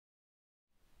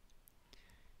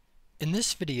In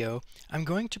this video, I'm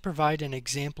going to provide an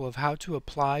example of how to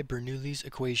apply Bernoulli's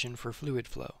equation for fluid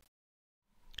flow.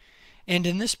 And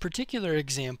in this particular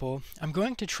example, I'm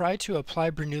going to try to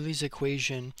apply Bernoulli's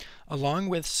equation along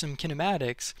with some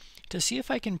kinematics to see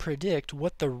if I can predict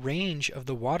what the range of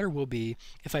the water will be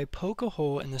if I poke a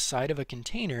hole in the side of a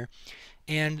container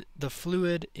and the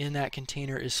fluid in that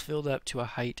container is filled up to a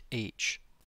height h.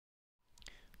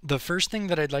 The first thing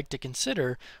that I'd like to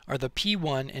consider are the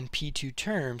P1 and P2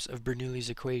 terms of Bernoulli's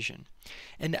equation.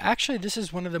 And actually this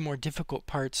is one of the more difficult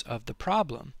parts of the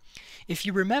problem. If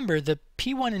you remember, the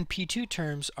P1 and P2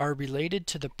 terms are related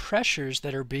to the pressures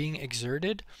that are being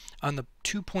exerted on the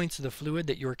 2 points of the fluid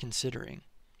that you're considering.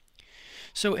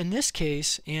 So in this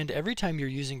case, and every time you're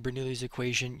using Bernoulli's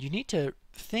equation, you need to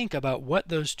think about what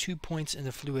those 2 points in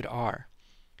the fluid are.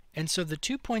 And so the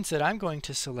 2 points that I'm going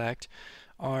to select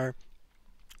are,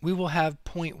 we will have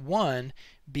point 1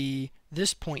 be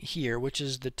this point here, which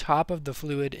is the top of the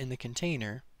fluid in the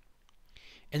container.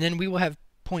 And then we will have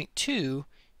point 2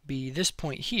 be this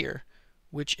point here,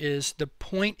 which is the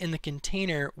point in the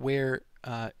container where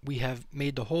we have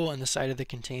made the hole in the side of the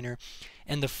container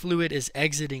and the fluid is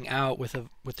exiting out with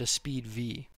a speed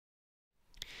v.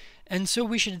 And so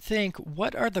we should think,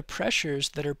 what are the pressures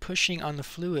that are pushing on the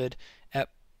fluid at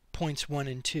points 1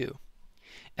 and 2?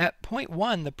 At point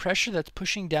 1, the pressure that's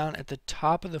pushing down at the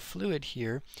top of the fluid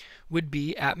here would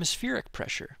be atmospheric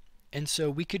pressure. And so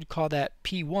we could call that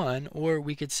P1, or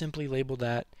we could simply label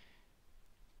that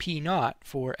P0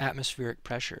 for atmospheric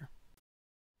pressure.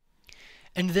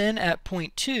 And then at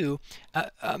point 2,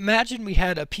 imagine we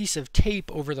had a piece of tape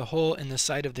over the hole in the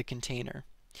side of the container.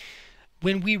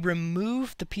 When we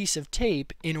remove the piece of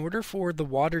tape, in order for the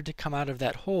water to come out of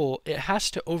that hole, it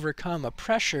has to overcome a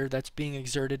pressure that's being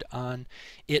exerted on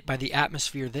it by the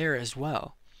atmosphere there as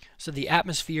well. So the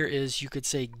atmosphere is, you could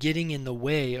say, getting in the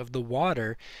way of the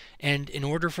water, and in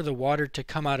order for the water to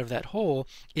come out of that hole,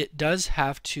 it does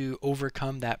have to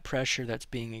overcome that pressure that's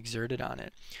being exerted on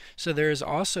it. So there is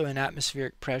also an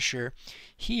atmospheric pressure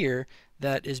here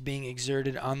that is being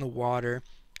exerted on the water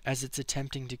as it's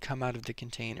attempting to come out of the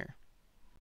container.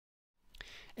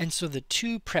 And so the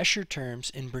two pressure terms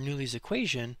in Bernoulli's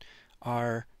equation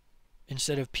are,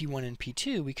 instead of P1 and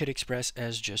P2, we could express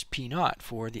as just P0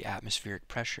 for the atmospheric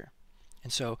pressure.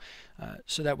 And so,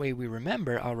 so that way we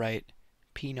remember, I'll write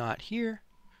P0 here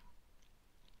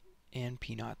and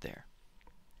P0 there.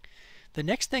 The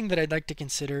next thing that I'd like to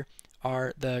consider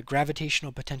are the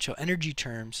gravitational potential energy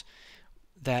terms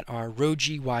that are rho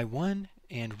g y1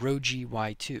 and rho g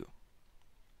y2.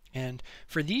 And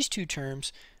for these two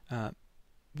terms,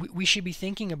 we should be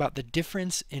thinking about the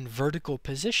difference in vertical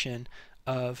position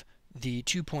of the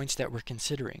 2 points that we're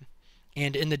considering.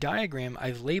 And in the diagram,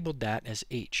 I've labeled that as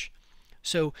h.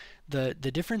 So the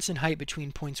difference in height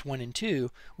between points 1 and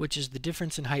 2, which is the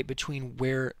difference in height between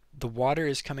where the water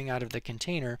is coming out of the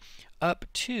container up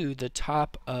to the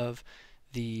top of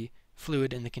the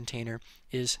fluid in the container,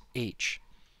 is h.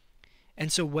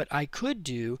 And so what I could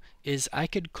do is I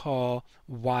could call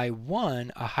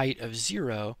y1 a height of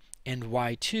 0 and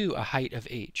y2 a height of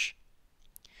h.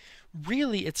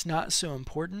 Really, it's not so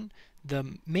important.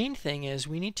 The main thing is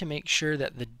we need to make sure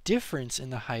that the difference in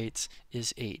the heights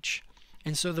is h.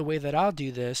 And so the way that I'll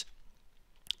do this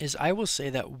is I will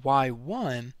say that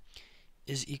y1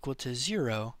 is equal to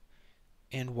 0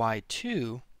 and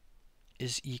y2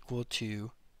 is equal to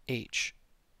h.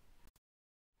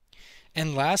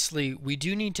 And lastly, we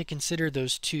do need to consider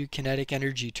those two kinetic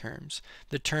energy terms,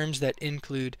 the terms that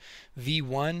include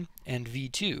v1 and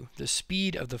v2, the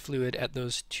speed of the fluid at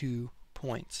those 2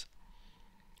 points.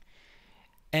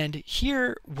 And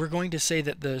here we're going to say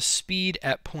that the speed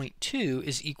at point 2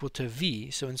 is equal to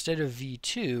v. So instead of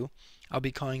v2, I'll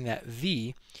be calling that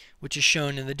v, which is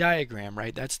shown in the diagram,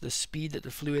 right? That's the speed that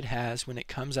the fluid has when it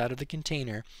comes out of the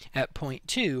container at point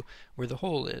 2, where the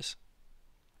hole is.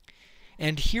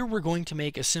 And here we're going to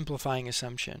make a simplifying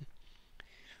assumption.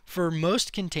 For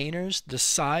most containers, the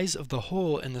size of the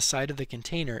hole in the side of the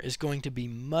container is going to be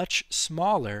much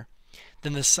smaller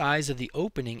than the size of the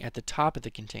opening at the top of the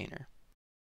container.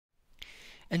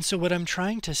 And so what I'm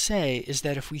trying to say is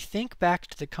that if we think back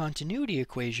to the continuity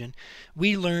equation,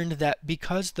 we learned that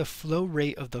because the flow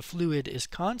rate of the fluid is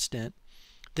constant,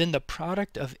 then the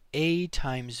product of A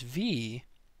times V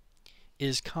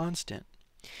is constant.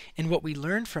 And what we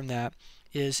learned from that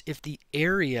is if the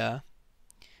area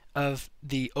of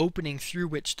the opening through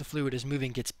which the fluid is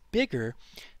moving gets bigger,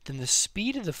 then the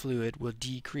speed of the fluid will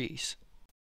decrease.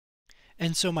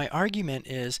 And so my argument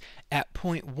is, at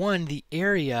point 1, the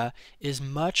area is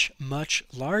much, much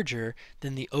larger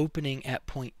than the opening at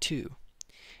point 2.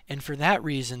 And for that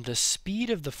reason, the speed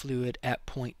of the fluid at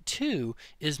point 2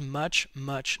 is much,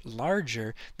 much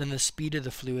larger than the speed of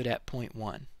the fluid at point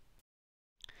 1.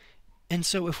 And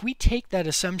so if we take that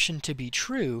assumption to be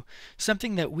true,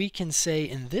 something that we can say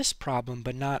in this problem,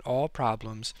 but not all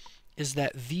problems, is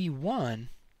that V1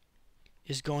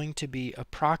 is going to be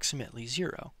approximately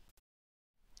 0.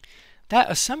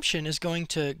 That assumption is going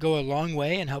to go a long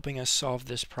way in helping us solve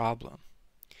this problem.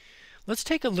 Let's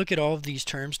take a look at all of these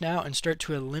terms now and start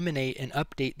to eliminate and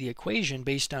update the equation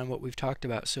based on what we've talked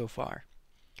about so far.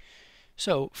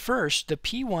 So first, the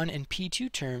P1 and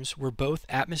P2 terms were both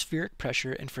atmospheric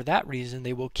pressure, and for that reason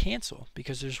they will cancel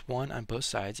because there's 1 on both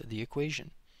sides of the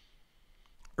equation.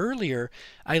 Earlier,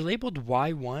 I labeled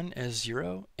y1 as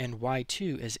 0 and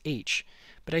y2 as h,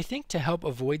 but I think to help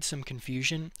avoid some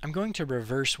confusion, I'm going to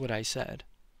reverse what I said.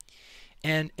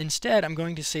 And instead, I'm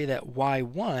going to say that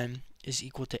y1 is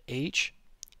equal to h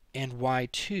and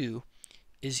y2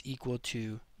 is equal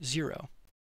to 0.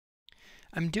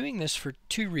 I'm doing this for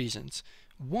two reasons.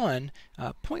 One,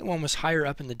 point 1 was higher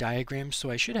up in the diagram, so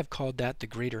I should have called that the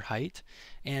greater height.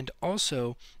 And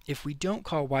also, if we don't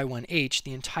call y1h,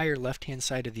 the entire left-hand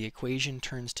side of the equation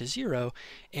turns to 0.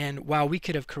 And while we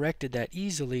could have corrected that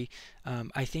easily,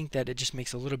 I think that it just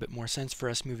makes a little bit more sense for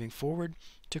us moving forward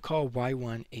to call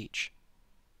y1h.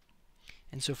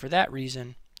 And so for that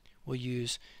reason, we'll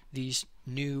use these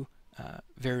new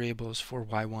variables for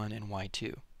y1 and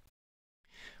y2.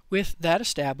 With that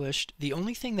established, the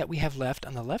only thing that we have left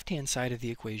on the left-hand side of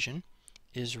the equation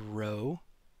is rho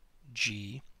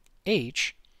g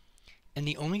h, and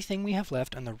the only thing we have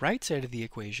left on the right side of the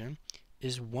equation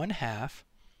is 1/2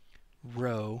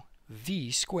 rho v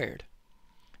squared.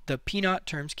 The p0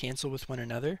 terms cancel with one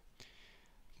another.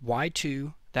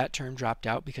 y2, that term dropped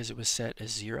out because it was set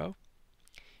as 0.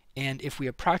 And if we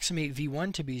approximate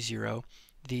v1 to be 0,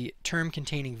 the term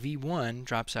containing v1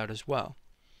 drops out as well.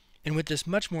 And with this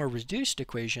much more reduced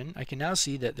equation, I can now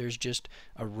see that there's just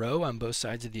a rho on both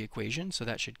sides of the equation, so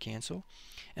that should cancel.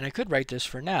 And I could write this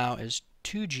for now as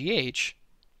 2gh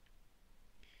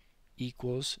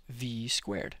equals v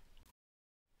squared.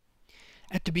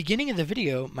 At the beginning of the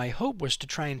video, my hope was to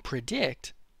try and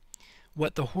predict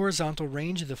what the horizontal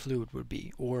range of the fluid would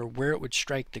be, or where it would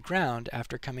strike the ground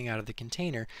after coming out of the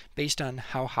container, based on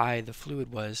how high the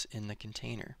fluid was in the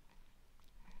container.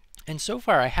 And so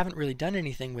far, I haven't really done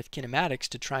anything with kinematics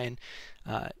to try and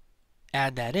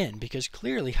add that in, because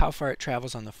clearly how far it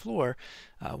travels on the floor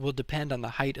will depend on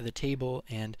the height of the table,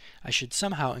 and I should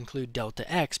somehow include delta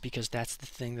x because that's the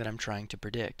thing that I'm trying to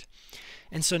predict.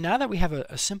 And so now that we have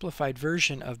a simplified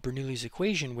version of Bernoulli's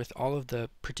equation with all of the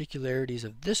particularities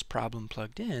of this problem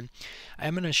plugged in,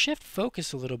 I'm going to shift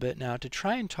focus a little bit now to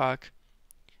try and talk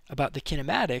about the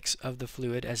kinematics of the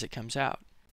fluid as it comes out.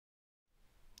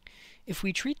 If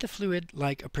we treat the fluid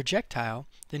like a projectile,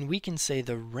 then we can say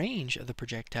the range of the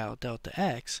projectile, delta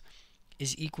x,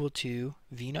 is equal to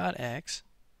v0 x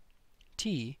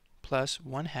t plus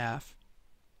 1/2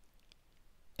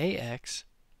 ax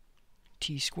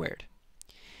t squared.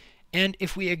 And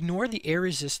if we ignore the air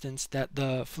resistance that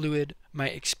the fluid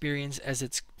might experience as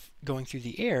it's going through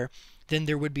the air, then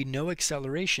there would be no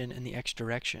acceleration in the x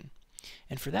direction.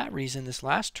 And for that reason, this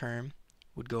last term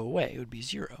would go away. It would be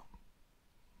 0.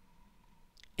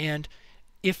 And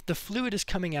if the fluid is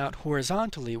coming out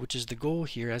horizontally, which is the goal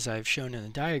here as I've shown in the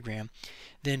diagram,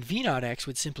 then v0 x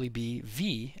would simply be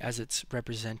v as it's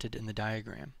represented in the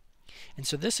diagram. And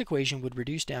so this equation would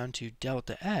reduce down to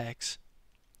delta x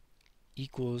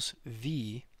equals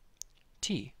v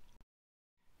t.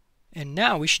 And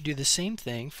now we should do the same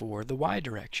thing for the y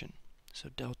direction. So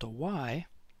delta y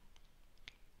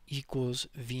equals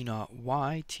v0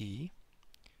 y t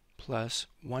plus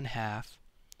 1/2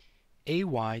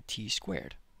 ay t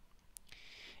squared.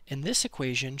 And this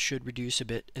equation should reduce a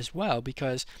bit as well,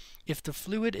 because if the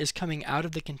fluid is coming out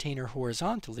of the container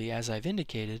horizontally, as I've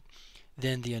indicated,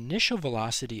 then the initial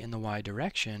velocity in the y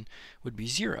direction would be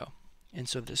 0. And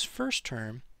so this first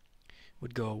term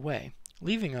would go away,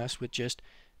 leaving us with just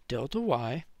delta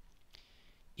y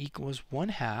equals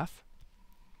 1/2,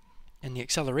 and the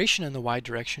acceleration in the y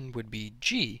direction would be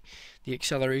g, the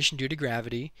acceleration due to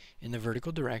gravity in the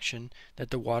vertical direction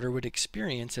that the water would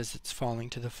experience as it's falling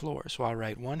to the floor. So I'll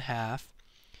write 1/2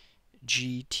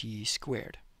 gt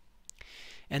squared.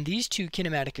 And these two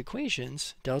kinematic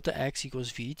equations, delta x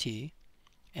equals vt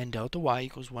and delta y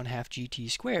equals 1/2 gt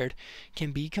squared,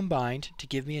 can be combined to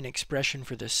give me an expression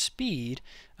for the speed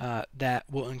that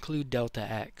will include delta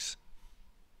x.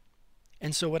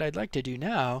 And so what I'd like to do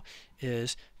now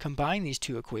is combine these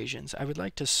two equations. I would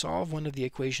like to solve one of the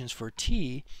equations for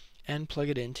t and plug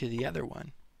it into the other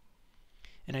one.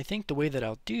 And I think the way that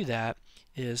I'll do that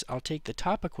is I'll take the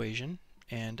top equation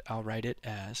and I'll write it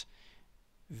as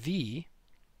V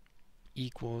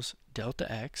equals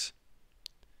delta x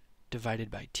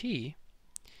divided by t,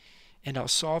 and I'll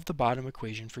solve the bottom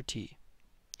equation for t.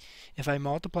 If I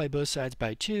multiply both sides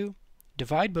by 2,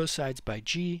 divide both sides by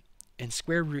g, and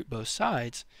square root both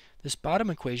sides, this bottom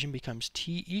equation becomes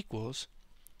t equals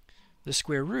the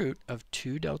square root of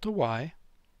 2 delta y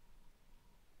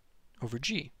over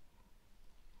g.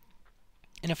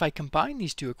 And if I combine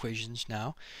these two equations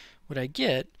now, what I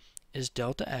get is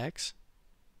delta x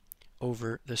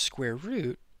over the square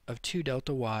root of 2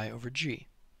 delta y over g.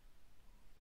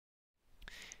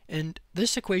 And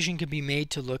this equation can be made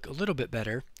to look a little bit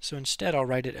better, so instead I'll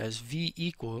write it as v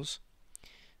equals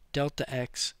delta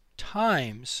x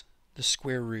times the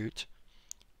square root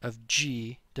of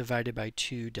g divided by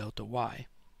 2 delta y.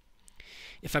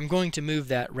 If I'm going to move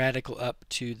that radical up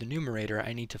to the numerator,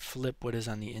 I need to flip what is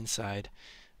on the inside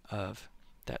of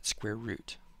that square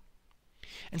root.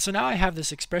 And so now I have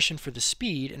this expression for the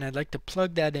speed, and I'd like to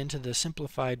plug that into the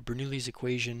simplified Bernoulli's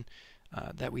equation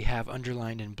that we have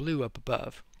underlined in blue up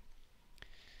above.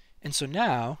 And so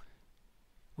now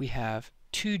we have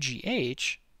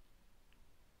 2gh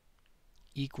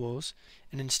equals,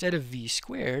 and instead of v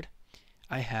squared,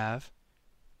 I have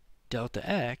delta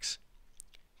x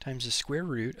times the square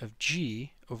root of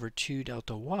g over 2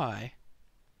 delta y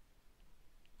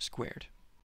squared.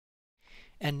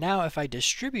 And now if I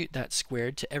distribute that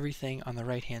squared to everything on the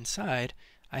right-hand side,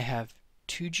 I have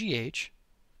 2gh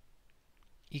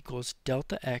equals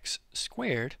delta x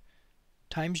squared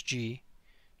times g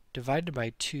divided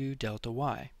by 2 delta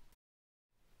y.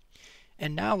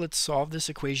 And now let's solve this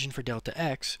equation for delta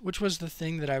x, which was the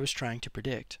thing that I was trying to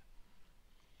predict.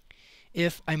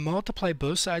 If I multiply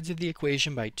both sides of the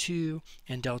equation by 2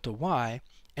 and delta y,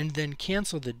 and then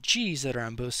cancel the g's that are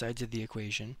on both sides of the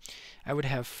equation, I would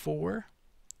have 4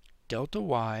 delta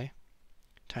y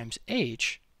times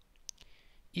h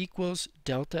equals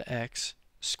delta x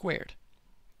squared.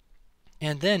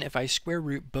 And then if I square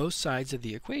root both sides of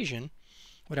the equation,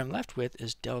 what I'm left with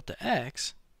is delta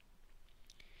x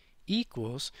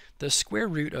equals the square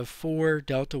root of 4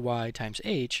 delta y times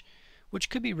h, which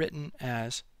could be written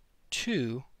as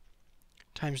 2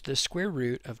 times the square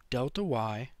root of delta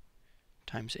y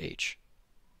times h.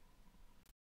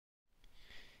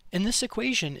 And this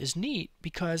equation is neat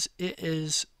because it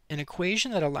is an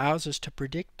equation that allows us to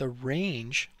predict the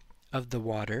range of the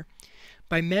water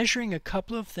by measuring a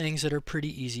couple of things that are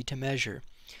pretty easy to measure.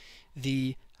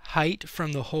 The height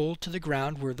from the hole to the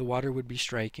ground where the water would be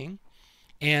striking,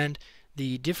 and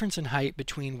the difference in height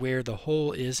between where the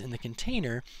hole is in the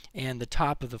container and the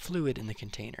top of the fluid in the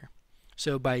container.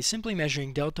 So by simply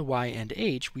measuring delta y and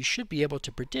h, we should be able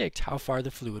to predict how far the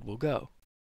fluid will go.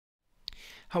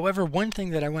 However, one thing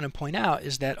that I want to point out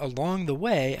is that along the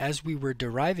way, as we were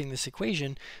deriving this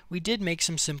equation, we did make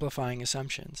some simplifying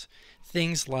assumptions.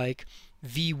 Things like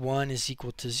v1 is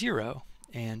equal to 0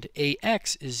 and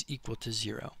ax is equal to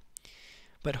 0.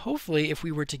 But hopefully, if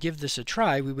we were to give this a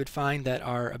try, we would find that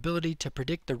our ability to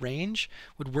predict the range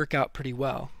would work out pretty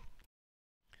well.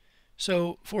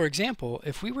 So, for example,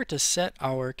 if we were to set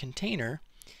our container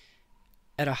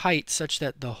at a height such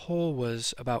that the hole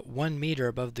was about 1 meter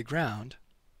above the ground,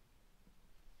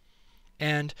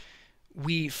 and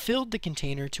we filled the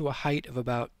container to a height of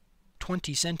about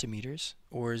 20 centimeters,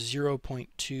 or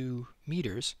 0.2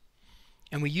 meters,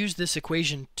 and we use this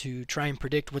equation to try and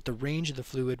predict what the range of the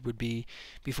fluid would be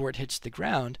before it hits the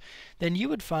ground, then you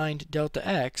would find delta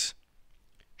x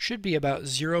should be about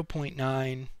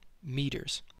 0.9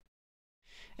 meters.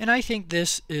 And I think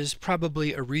this is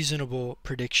probably a reasonable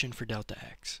prediction for delta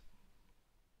x.